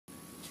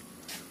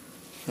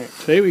Right,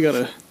 today we got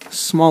a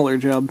smaller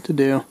job to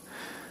do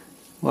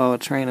while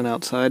it's raining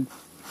outside.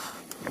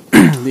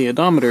 The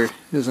odometer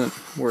isn't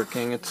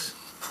working. It's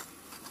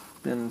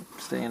been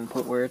staying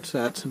put where it's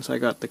at since I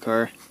got the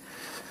car.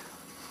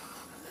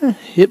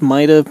 It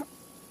might have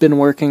been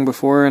working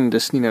before and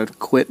just,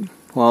 quit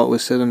while it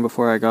was sitting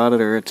before I got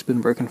it, or it's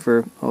been working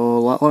for a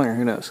lot longer,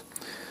 who knows.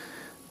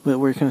 But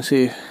we're going to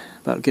see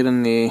about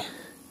getting the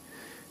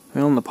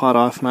oil in the pot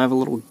off, and I have a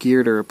little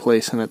gear to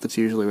replace in it that's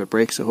usually what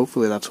breaks, so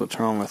hopefully that's what's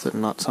wrong with it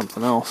and not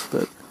something else,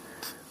 but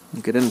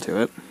we'll get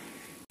into it.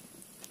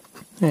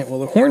 Alright,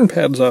 well the horn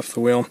pad's off the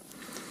wheel.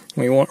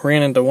 We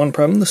ran into one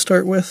problem to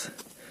start with,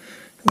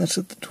 and that's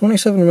that the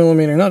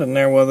 27mm nut in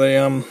there, well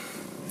the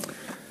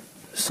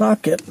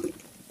socket,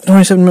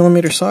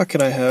 27mm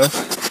socket I have,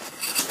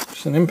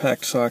 it's an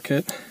impact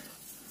socket,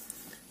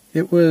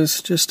 it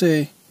was just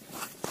a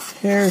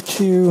hair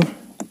too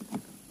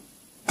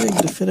big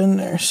to fit in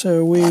there,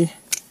 so we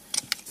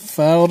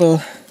filed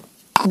a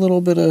little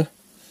bit of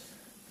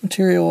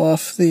material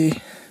off the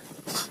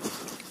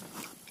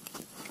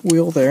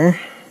wheel there,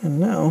 and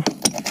now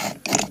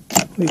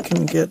we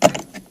can get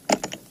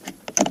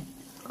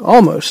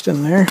almost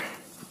in there.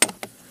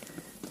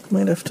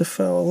 Might have to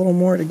file a little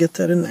more to get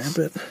that in there,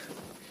 but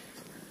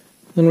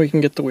then we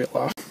can get the wheel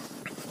off.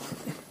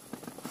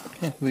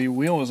 Okay, the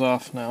wheel is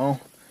off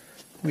now.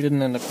 We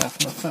didn't end up having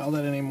to file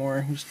that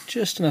anymore. It was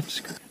just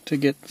enough to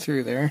get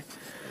through there.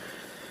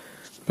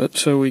 But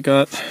so we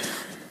got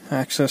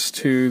access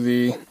to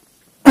the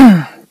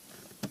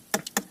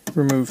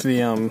remove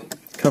the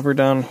cover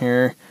down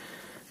here,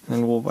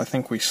 and I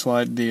think we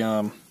slide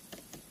the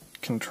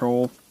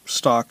control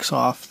stalks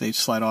off. They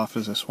slide off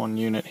as this one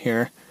unit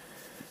here.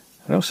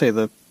 I don't say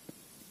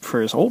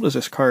for as old as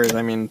this car is,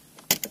 I mean,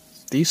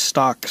 these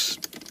stalks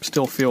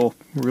still feel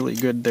really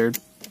good. They're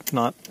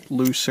not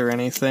loose or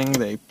anything.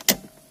 They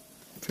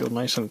feel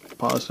nice and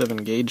positive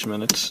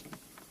engagement. It's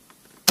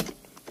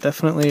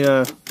definitely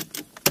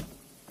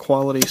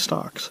quality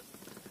stocks.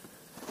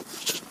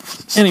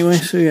 Anyway,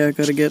 so yeah, I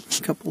gotta get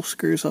a couple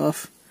screws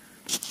off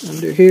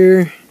under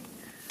here,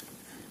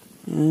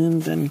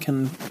 and then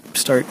can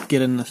start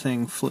getting the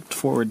thing flipped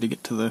forward to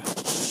get to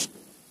the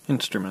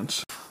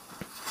instruments.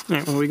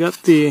 Alright, well we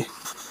got the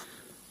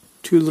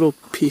two little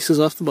pieces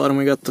off the bottom.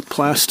 We got the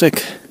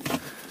plastic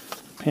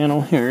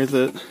panel here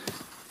that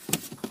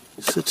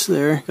sits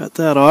there, got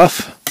that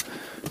off,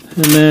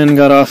 and then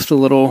got off the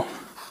little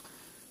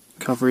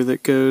cover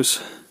that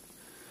goes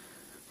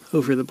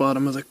over the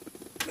bottom of the,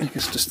 I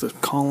guess just the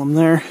column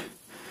there.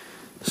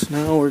 So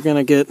now we're going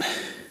to get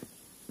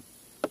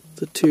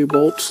the two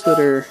bolts that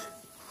are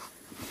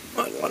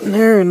one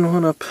there and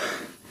one up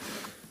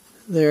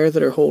there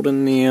that are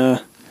holding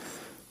the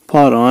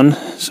pod on,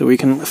 so we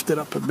can lift it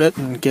up a bit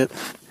and get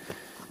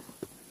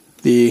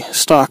the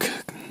stock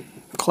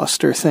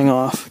cluster thing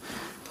off.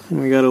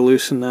 And we got to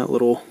loosen that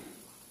little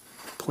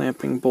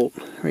clamping bolt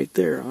right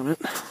there on it.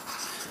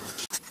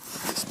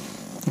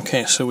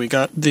 Okay, so we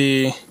got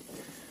the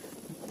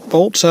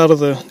bolts out of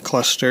the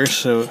cluster,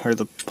 or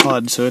the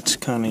pod, so it's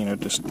kind of,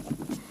 just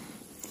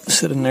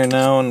sitting there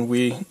now, and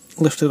we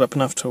lift it up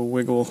enough to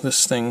wiggle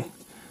this thing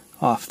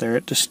off there.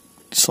 It just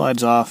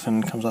slides off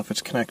and comes off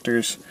its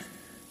connectors.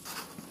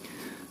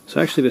 So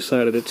I actually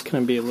decided it's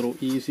going to be a little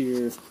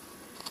easier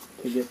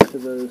to get to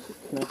those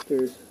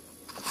connectors.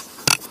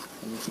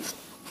 It's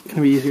going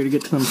to be easier to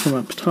get to them from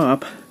up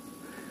top,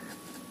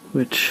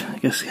 which I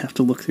guess you have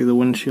to look through the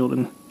windshield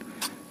and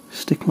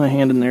stick my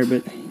hand in there,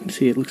 but you can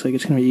see it looks like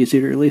it's going to be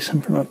easier to release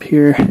them from up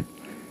here.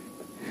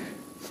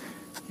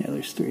 Yeah,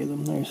 there's three of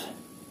them. There's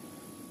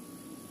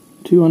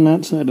two on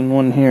that side and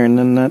one here, and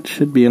then that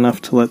should be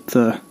enough to let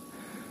the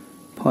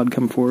pod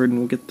come forward, and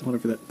we'll get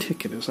whatever that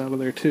ticket is out of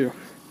there too.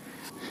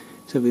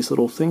 So have these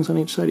little things on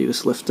each side. You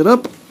just lift it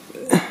up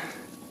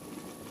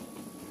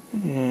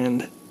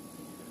and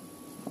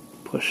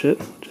push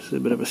it, just a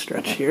bit of a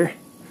stretch here.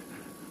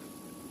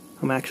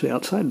 I'm actually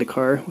outside the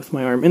car with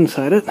my arm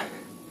inside it,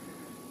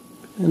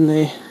 and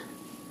they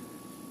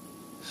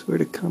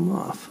sort of come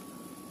off.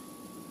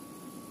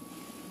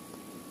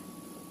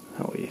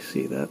 How will you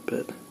see that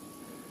bit?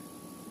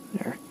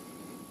 There.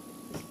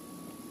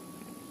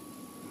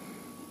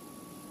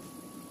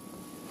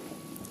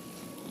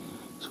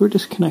 So we're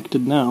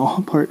disconnected now,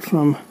 apart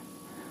from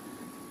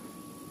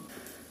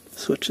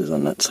switches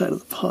on that side of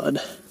the pod.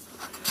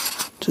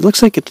 So it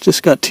looks like it's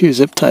just got two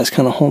zip ties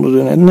kind of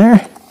holding it in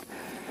there,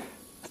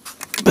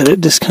 but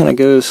it just kind of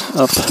goes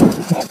up.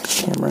 The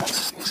camera,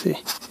 you see.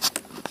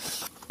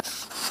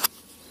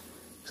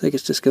 Looks like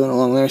it's just going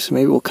along there, so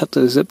maybe we'll cut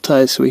those zip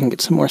ties so we can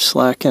get some more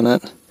slack in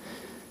it.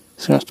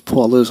 So we don't have to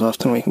pull all those off,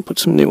 then we can put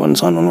some new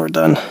ones on when we're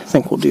done. I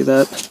think we'll do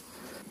that.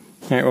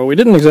 Alright, well we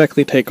didn't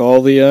exactly take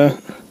all the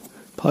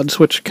pod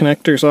switch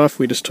connectors off.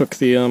 We just took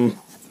the one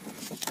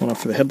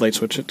off for the headlight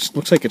switch. It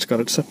looks like it's got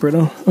its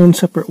own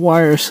separate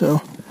wire,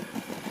 so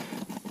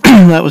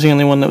that was the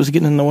only one that was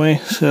getting in the way,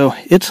 so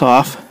it's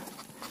off.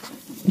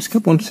 There's a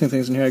couple interesting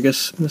things in here. I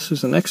guess this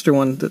is an extra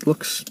one that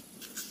looks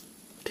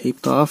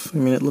taped off. I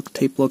mean,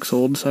 tape looks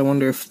old, so I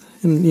wonder if,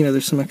 and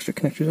there's some extra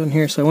connectors on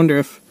here, so I wonder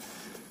if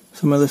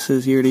Some of this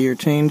is year-to-year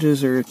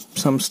changes, or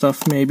some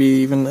stuff maybe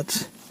even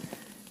that's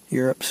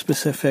Europe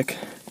specific.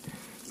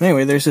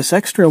 Anyway, there's this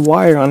extra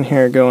wire on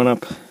here going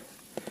up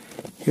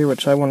here,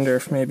 which I wonder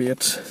if maybe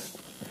it's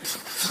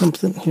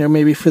something,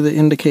 maybe for the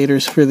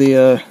indicators for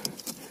the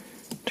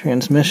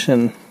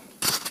transmission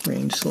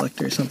range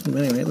selector or something.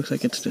 But anyway, it looks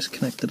like it's just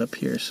connected up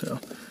here, so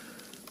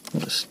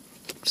we'll just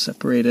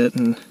separate it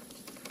and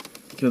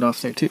get it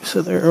off there too.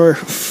 So there are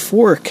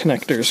 4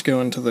 connectors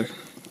going to the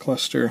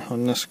cluster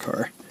on this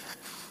car.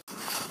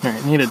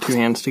 Alright, needed 2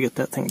 hands to get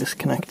that thing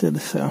disconnected,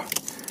 so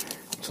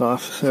it's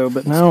off.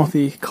 But now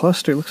the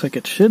cluster looks like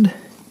it should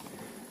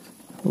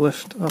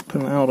lift up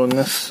and out on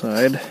this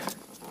side.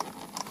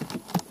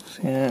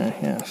 So,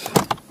 yes.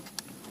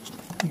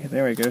 Okay,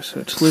 there we go.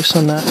 So it's loose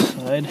on that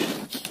side.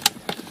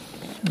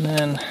 And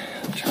then,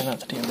 I'll try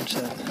not to damage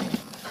that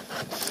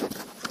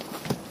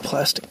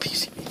plastic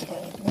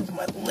PCB. Move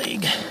my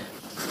leg.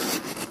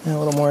 And a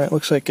little more. It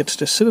looks like it's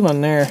just sitting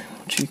on there,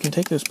 which you can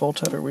take those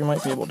bolts out, or we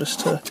might be able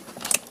just to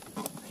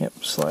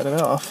slide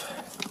it off.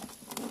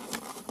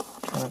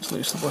 Try not to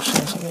lose the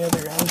bushings on the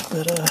other end,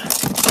 but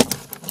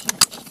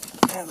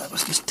yeah, that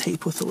was just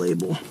tape with the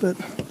label. But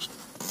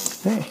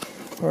hey,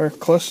 our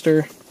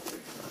cluster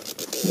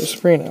is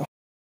free now.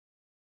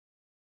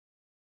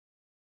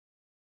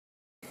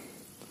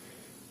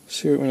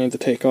 See what we need to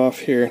take off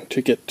here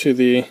to get to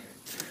the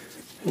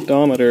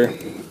odometer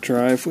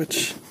drive,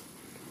 which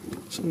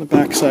is on the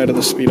back side of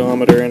the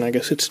speedometer, and I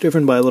guess it's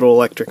driven by a little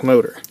electric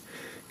motor.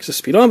 Because the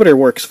speedometer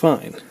works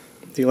fine.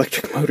 The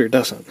electric motor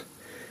doesn't,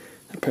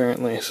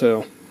 apparently,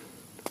 so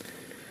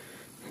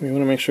we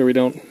want to make sure we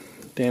don't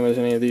damage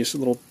any of these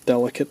little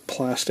delicate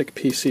plastic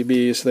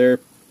PCBs. They're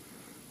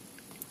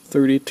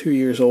 32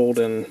 years old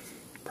and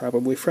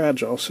probably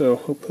fragile, so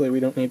hopefully we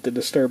don't need to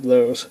disturb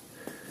those.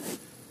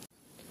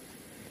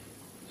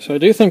 So I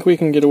do think we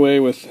can get away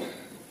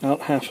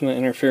without having to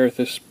interfere with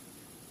this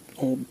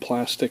old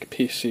plastic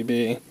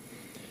PCB.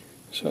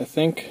 So I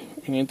think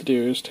what we need to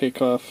do is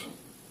take off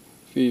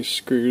these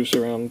screws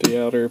around the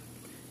outer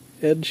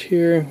edge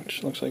here,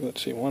 which looks like,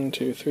 let's see, 1,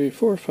 2, 3,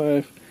 4,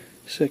 5,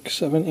 6,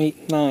 7,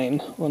 8,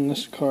 9 on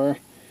this car.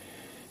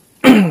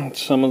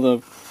 Some of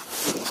the,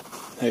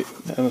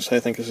 honestly, I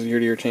think this is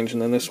year-to-year change, and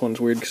then this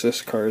one's weird because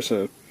this car is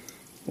a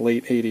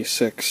late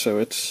 86, so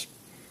it's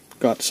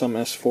got some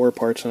S4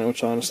 parts in it,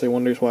 which honestly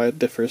wonders why it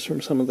differs from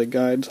some of the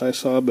guides I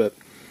saw, but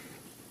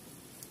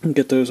I'll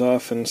get those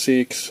off and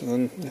see, and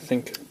then I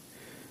think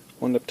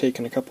I'll end up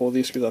taking a couple of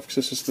these screws off, because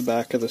this is the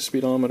back of the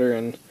speedometer,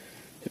 and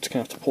it's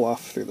going to have to pull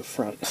off through the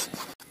front.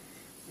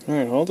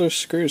 Alright, all those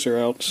screws are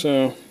out,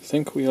 so I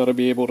think we ought to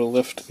be able to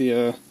lift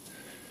the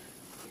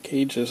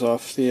gauges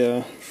off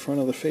the front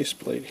of the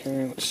faceplate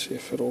here. Let's see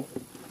if it'll...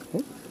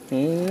 Oh,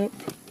 yep.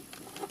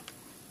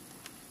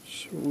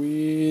 So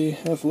we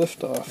have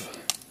liftoff.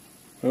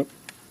 Oh.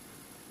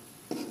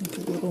 Like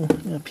a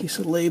little piece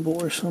of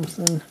label or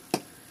something.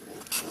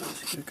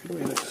 Let's see a good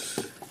way to...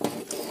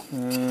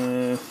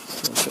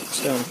 set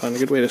this down. Find a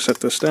good way to set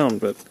this down,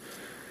 but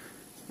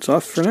it's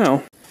off for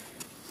now.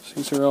 So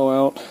these are all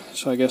out,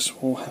 so I guess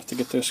we'll have to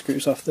get those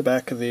screws off the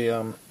back of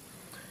the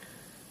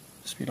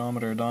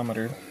speedometer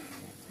odometer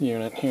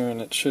unit here,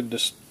 and it should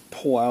just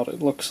pull out,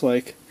 it looks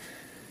like.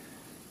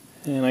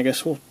 And I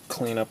guess we'll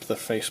clean up the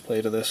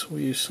faceplate of this.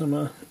 We'll use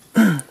some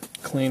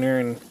cleaner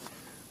and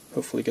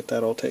hopefully get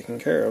that all taken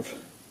care of.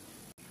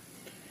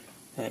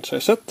 Alright, so I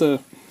set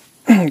the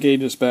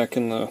gauges back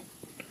in the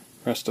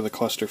rest of the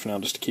cluster for now,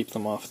 just to keep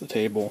them off the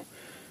table.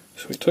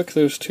 So we took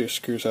those 2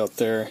 screws out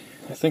there.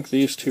 I think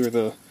these 2 are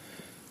the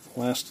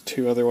last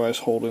 2 otherwise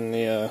holding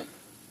the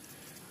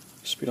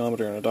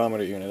speedometer and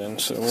odometer unit in.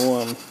 So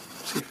we'll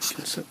see if we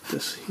can set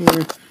this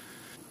here.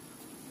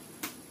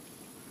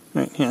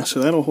 Right, yeah, so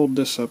that'll hold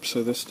this up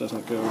so this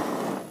doesn't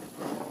go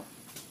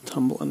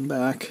tumbling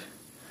back.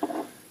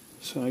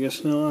 So I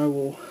guess now I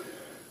will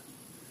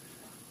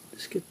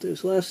just get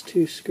those last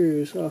 2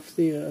 screws off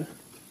the,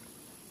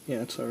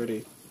 yeah, it's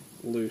already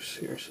loose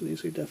here, so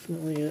these are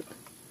definitely it.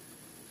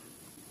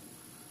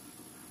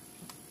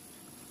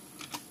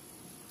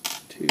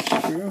 2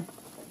 screw.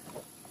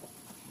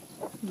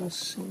 This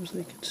seems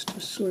like it's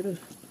just sort of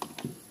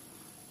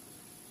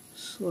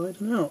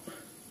sliding out.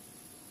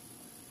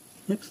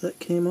 Yep, that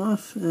came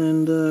off,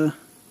 and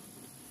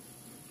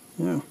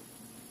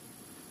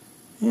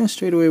yeah,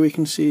 straight away we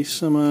can see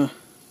some,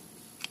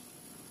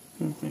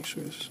 make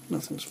sure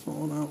nothing's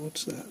falling out.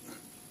 What's that?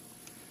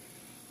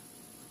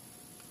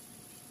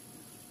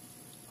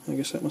 I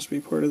guess that must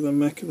be part of the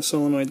mech of the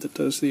solenoid that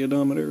does the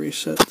odometer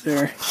reset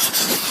there.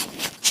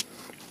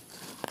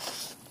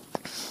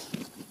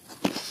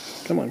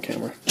 Come on,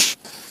 camera.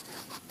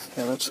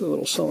 Yeah, that's the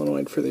little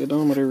solenoid for the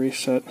odometer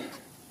reset.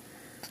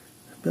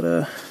 But,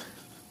 yeah,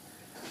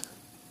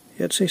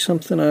 I'd say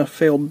something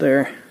failed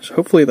there. So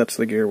hopefully that's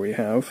the gear we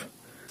have.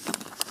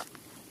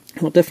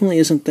 Well, it definitely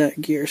isn't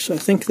that gear, so I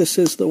think this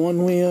is the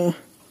one we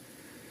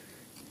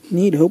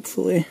need,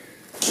 hopefully.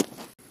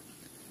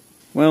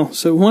 Well,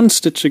 so one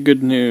stitch of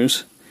good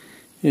news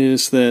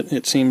is that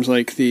it seems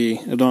like the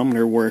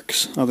odometer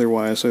works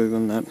otherwise, other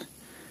than that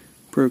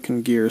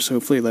broken gear, so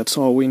hopefully that's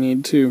all we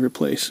need to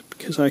replace,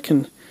 because I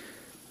can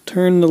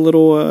turn the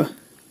little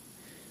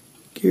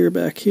gear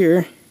back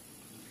here,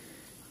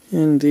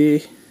 and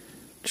the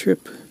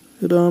trip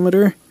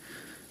odometer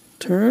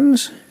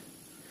turns,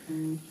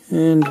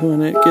 and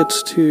when it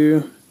gets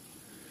to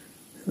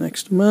the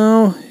next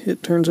mile,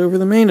 it turns over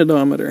the main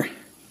odometer.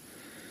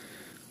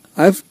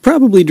 I've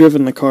probably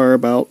driven the car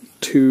about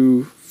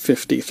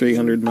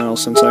 250-300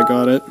 miles since I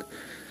got it,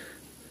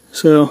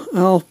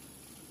 so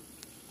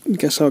I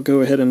guess I'll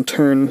go ahead and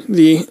turn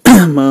the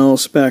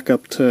miles back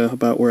up to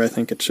about where I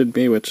think it should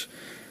be, which,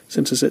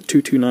 since it's at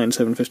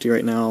 229,750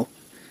 right now,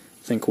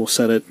 I think we'll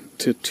set it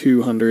to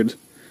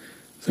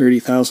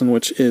 230,000,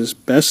 which is,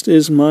 best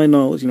is my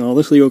knowledge, all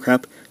this legal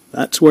crap,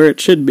 that's where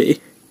it should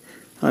be,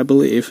 I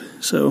believe.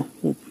 So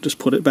we'll just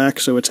put it back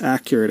so it's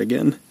accurate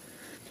again.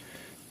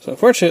 So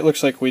unfortunately it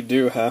looks like we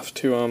do have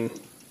to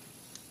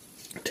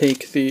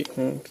take the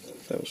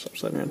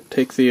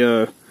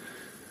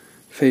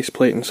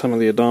faceplate and some of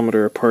the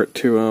odometer apart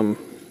to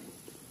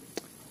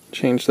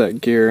change that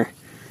gear,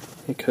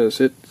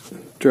 because it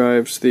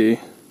drives the,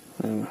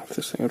 I don't know if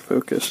this thing would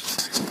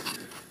focus,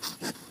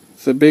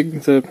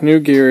 the new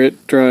gear,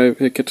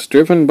 it gets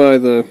driven by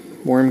the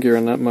worm gear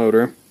on that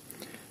motor,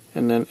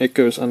 and then it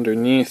goes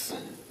underneath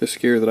this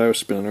gear that I was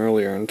spinning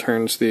earlier and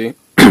turns the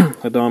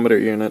odometer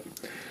unit.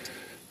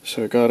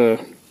 So I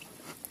gotta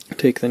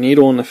take the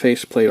needle and the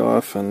faceplate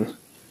off, and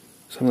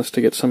so I'm just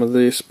to get some of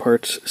these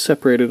parts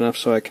separated enough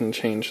so I can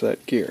change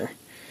that gear.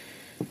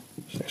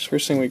 So the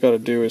first thing we gotta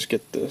do is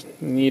get the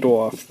needle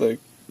off the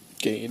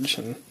gauge,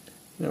 and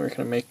we're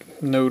gonna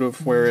make note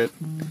of where it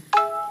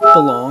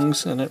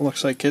belongs, and it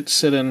looks like it's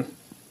sitting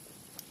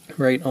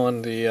right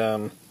on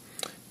the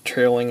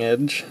trailing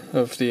edge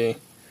of the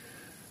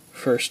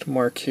first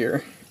mark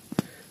here.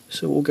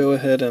 So we'll go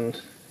ahead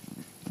and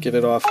get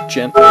it off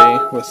gently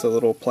with a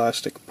little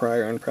plastic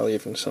prier and probably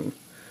even some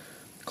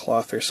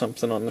cloth or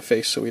something on the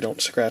face so we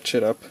don't scratch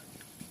it up,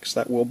 because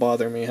that will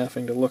bother me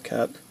having to look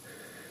at.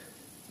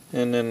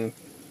 And then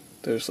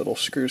those little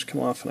screws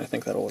come off, and I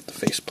think that'll let the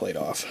faceplate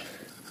off.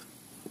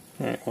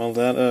 Alright, well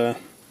that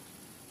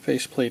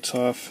faceplate's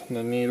off, and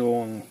the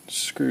needle and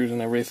screws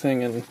and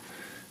everything, and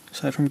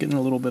aside from getting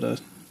a little bit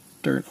of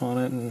dirt on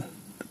it and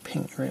the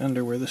paint right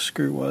under where the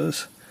screw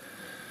was,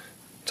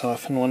 it's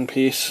off in one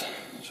piece.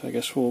 So I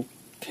guess we'll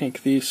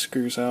take these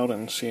screws out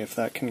and see if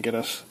that can get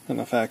us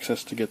enough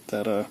access to get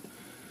that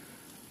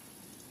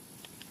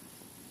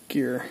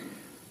gear.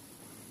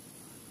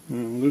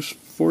 Those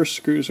 4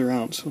 screws are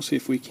out, so we'll see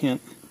if we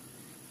can't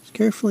just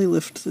carefully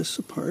lift this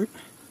apart.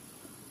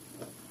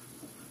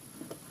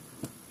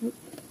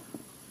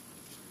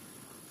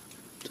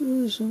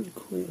 Doesn't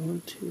quite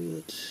want to.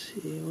 Let's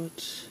see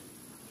what's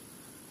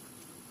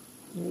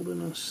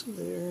holding us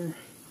there.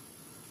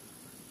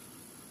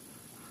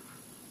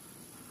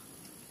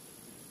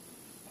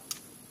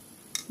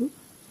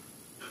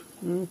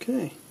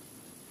 Okay,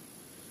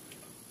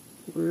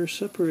 we're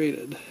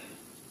separated.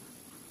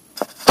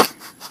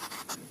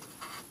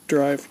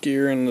 Drive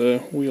gear and the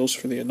wheels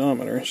for the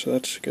odometer, so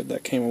that's good,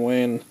 that came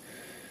away, and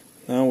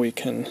now we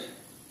can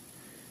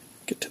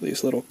get to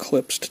these little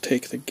clips to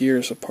take the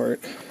gears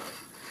apart,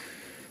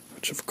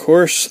 which of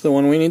course the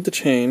one we need to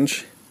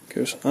change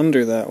goes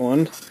under that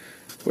one,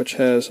 which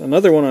has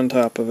another one on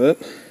top of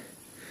it.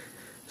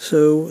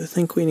 So I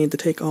think we need to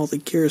take all the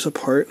gears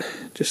apart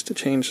just to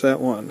change that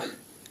one.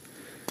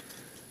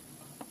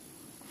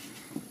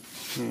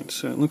 Alright,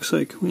 so it looks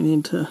like we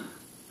need to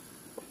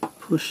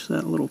push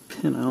that little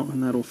pin out,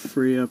 and that'll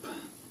free up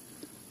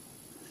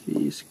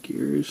these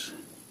gears.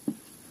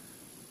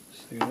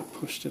 So I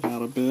pushed it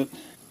out a bit.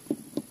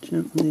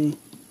 Gently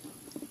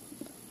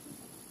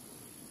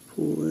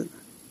pull it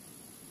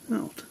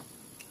out.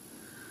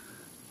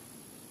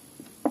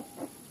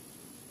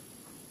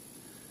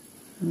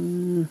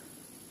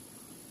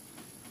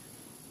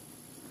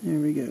 There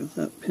we go,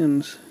 that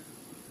pin's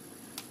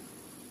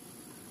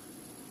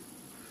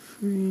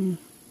free.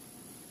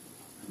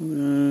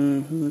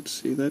 Let's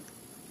see, that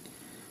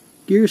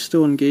gear's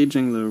still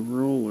engaging the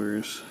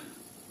rollers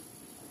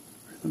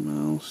for the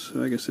mouse,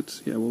 so I guess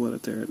it's, yeah, we'll let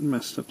it there. It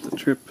messed up the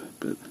trip,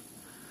 but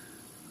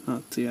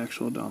not the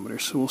actual odometer,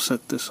 so we'll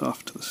set this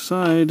off to the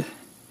side.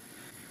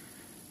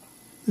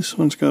 This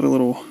one's got a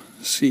little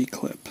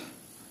C-clip.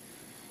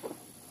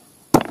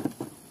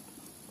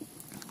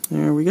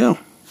 There we go.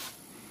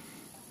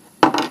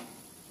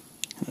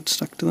 And it's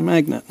stuck to the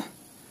magnet,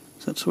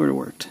 so that sort of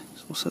worked.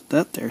 So we'll set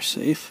that there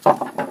safe.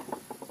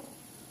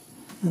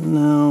 And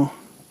now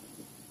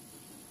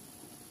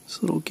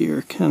this little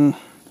gear can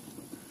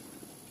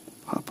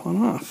pop on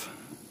off.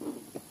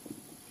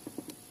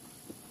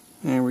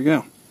 There we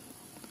go.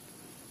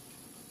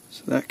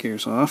 So that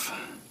gear's off.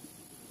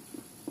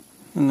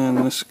 And then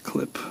this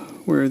clip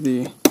where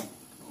the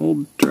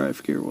old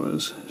drive gear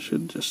was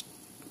should just...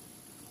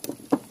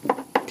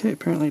 Okay,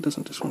 apparently it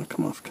doesn't just want to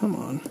come off. Come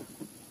on.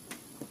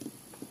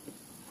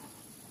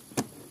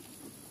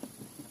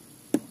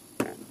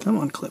 Come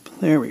on, clip.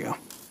 There we go.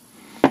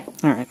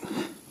 Alright.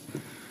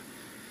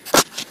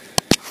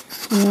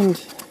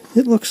 And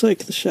It looks like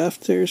the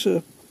shaft there's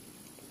a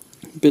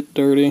bit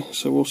dirty,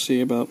 so we'll see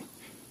about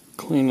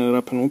cleaning it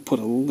up, and we'll put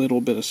a little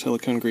bit of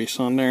silicone grease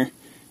on there,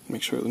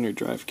 make sure the new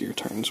drive gear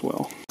turns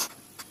well.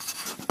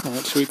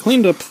 Alright, so we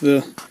cleaned up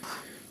the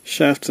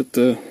shaft that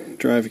the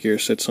drive gear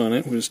sits on.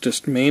 It was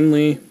just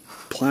mainly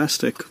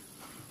plastic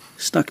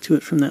stuck to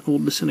it from that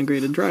old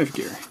disintegrated drive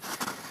gear.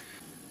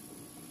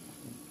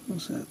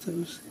 What's that?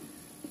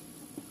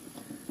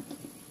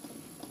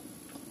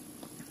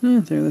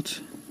 There,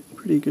 that's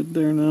pretty good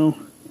there now.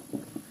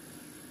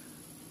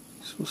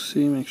 So we'll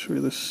see, make sure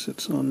this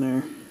sits on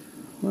there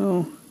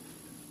well.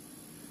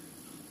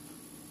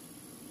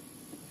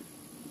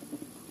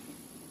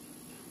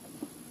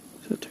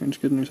 So it turns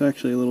good, and there's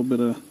actually a little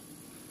bit of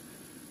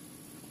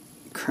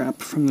crap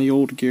from the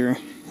old gear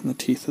in the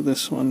teeth of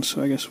this one,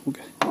 so I guess we'll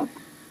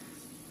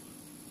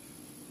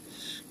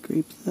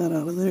scrape that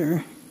out of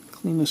there,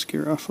 clean this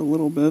gear off a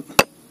little bit.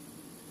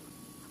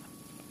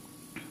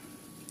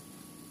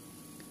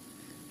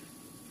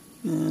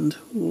 And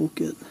we'll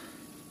get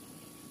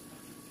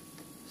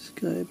this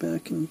guy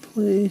back in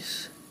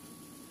place.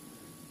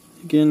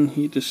 Again,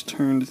 he just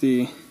turned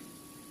the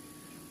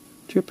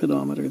drip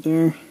odometer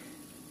there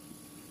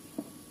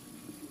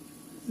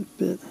a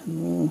bit,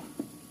 and we'll,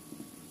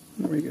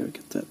 there we go,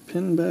 get that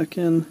pin back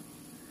in,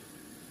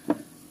 and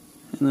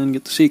then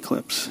get the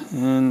C-clips,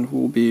 and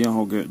we'll be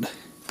all good.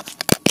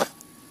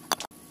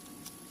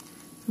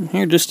 And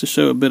here, just to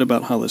show a bit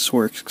about how this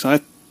works,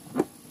 because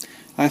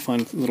I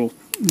find little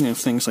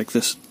things like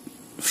this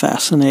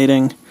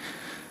fascinating.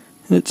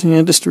 It's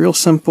just a real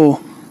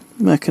simple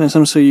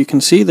mechanism. So you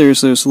can see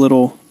there's those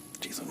little,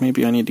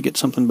 maybe I need to get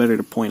something better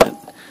to point it.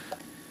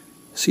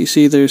 So you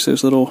see there's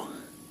those little,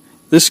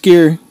 this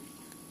gear,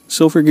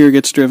 silver gear,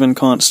 gets driven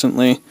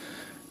constantly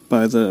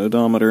by the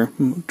odometer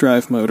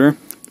drive motor,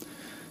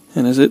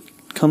 and as it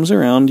comes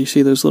around you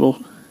see those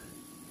little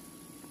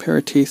pair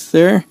of teeth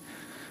there.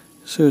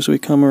 So as we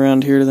come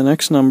around here to the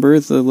next number,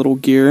 the little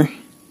gear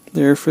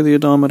there for the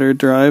odometer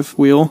drive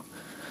wheel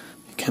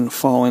can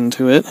fall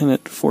into it, and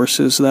it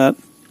forces that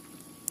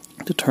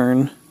to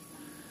turn,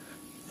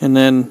 and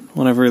then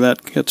whenever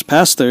that gets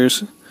past there,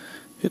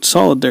 it's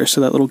solid there,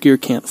 so that little gear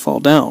can't fall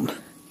down,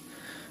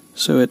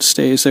 so it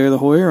stays there the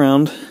whole way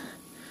around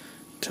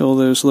till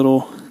those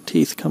little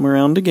teeth come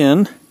around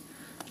again,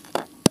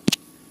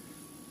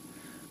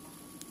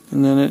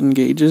 and then it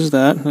engages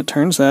that and it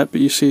turns that.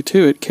 But you see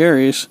too, it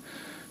carries.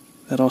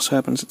 That also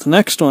happens at the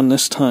next one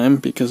this time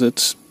because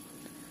it's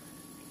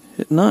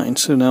at 9,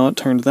 so now it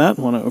turned that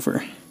one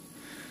over.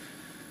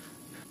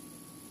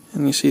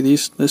 And you see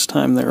these, this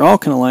time they're all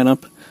going to line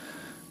up,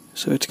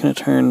 so it's going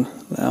to turn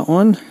that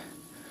one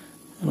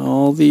and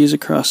all these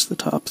across the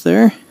top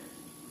there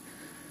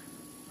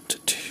to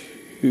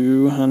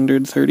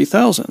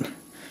 230,000.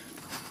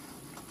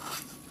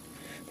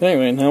 But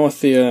anyway, now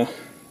with the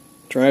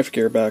drive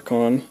gear back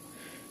on,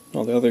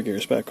 all the other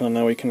gears back on,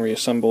 now we can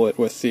reassemble it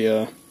with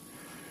the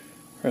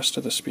rest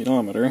of the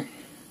speedometer.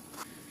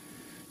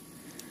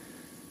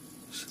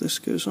 So this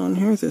goes on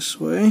here this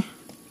way.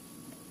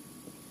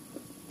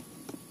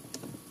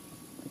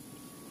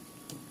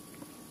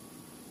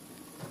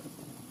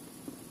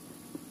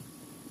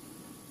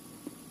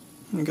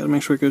 You gotta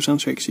make sure it goes on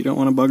straight because you don't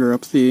want to bugger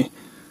up the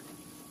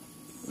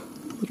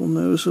little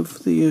nose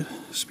of the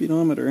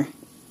speedometer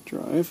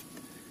drive.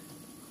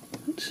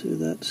 So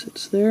that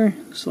sits there.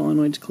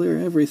 Solenoids clear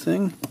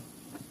everything.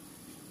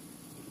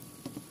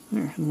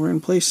 There, and we're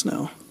in place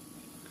now.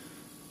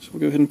 So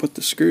we'll go ahead and put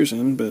the screws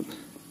in, but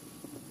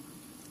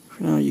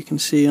for now you can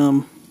see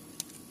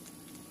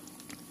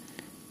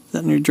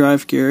that new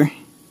drive gear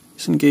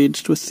is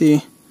engaged with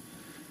the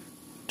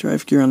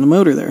drive gear on the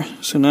motor there.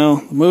 So now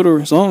the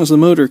motor, as long as the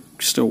motor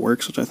still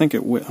works, which I think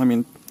it will, I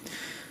mean,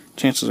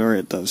 chances are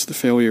it does. The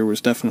failure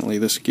was definitely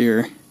this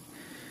gear.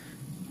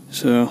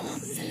 So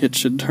it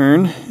should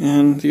turn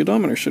and the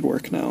odometer should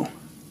work now.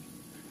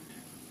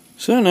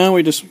 So now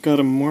we just got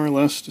to more or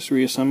less just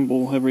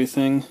reassemble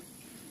everything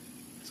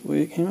the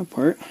way it came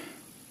apart.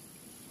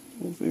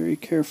 We'll very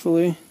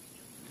carefully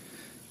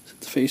set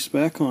the face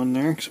back on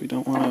there because we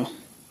don't want to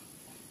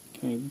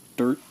get any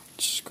dirt,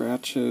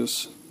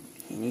 scratches,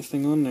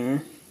 anything on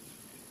there.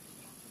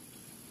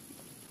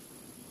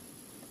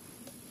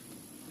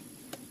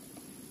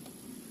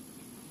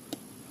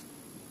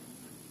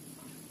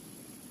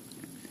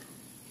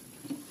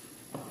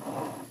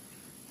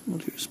 We'll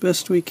do as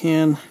best we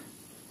can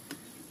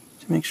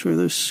to make sure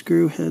those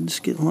screw heads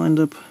get lined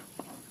up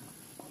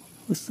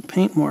with the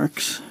paint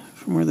marks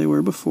from where they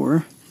were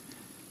before,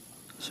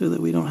 so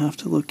that we don't have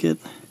to look at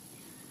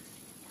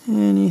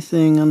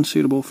anything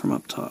unsuitable from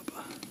up top.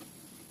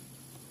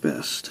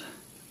 Best.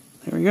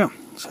 There we go.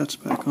 So that's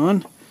back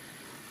on.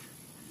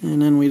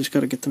 And then we just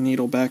got to get the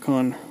needle back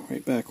on,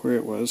 right back where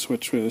it was,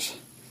 which was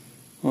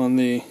on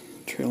the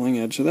trailing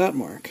edge of that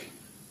mark.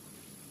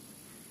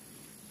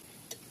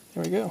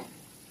 There we go.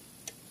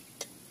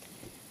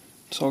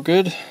 It's all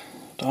good.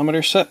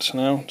 Odometer set, so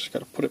now just got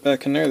to put it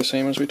back in there the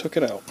same as we took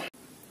it out.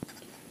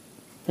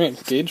 Alright,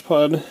 the gauge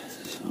pod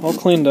all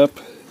cleaned up.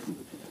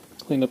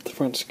 Cleaned up the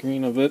front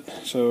screen of it,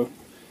 so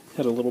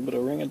Had a little bit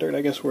of ring of dirt,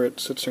 I guess, where it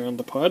sits around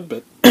the pod,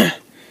 but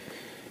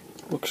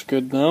looks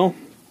good now.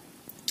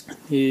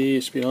 The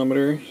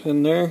speedometer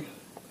in there.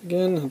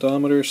 Again,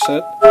 odometer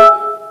set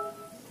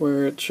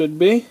where it should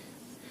be.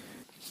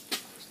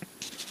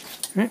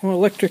 Alright, well,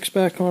 electric's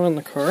back on in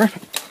the car.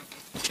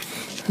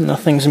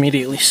 Nothing's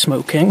immediately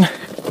smoking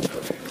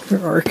or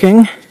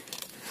arcing.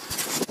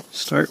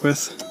 Start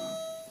with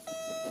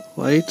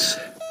lights.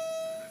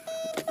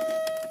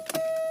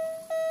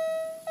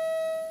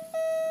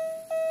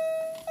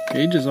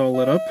 Gauge is all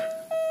lit up.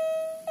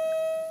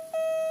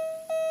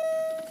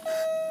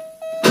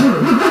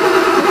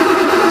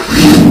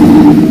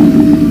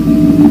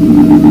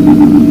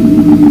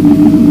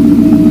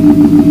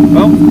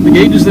 Well, the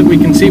gauges that we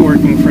can see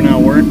working for now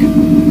work,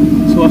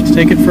 so we'll have to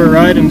take it for a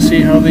ride and see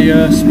how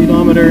the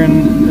speedometer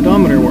and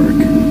odometer work.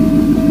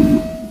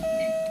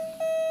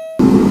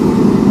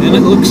 And it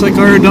looks like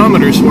our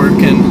odometer's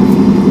working.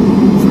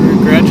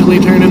 We're gradually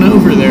turning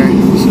over there,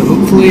 so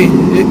hopefully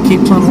it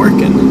keeps on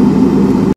working.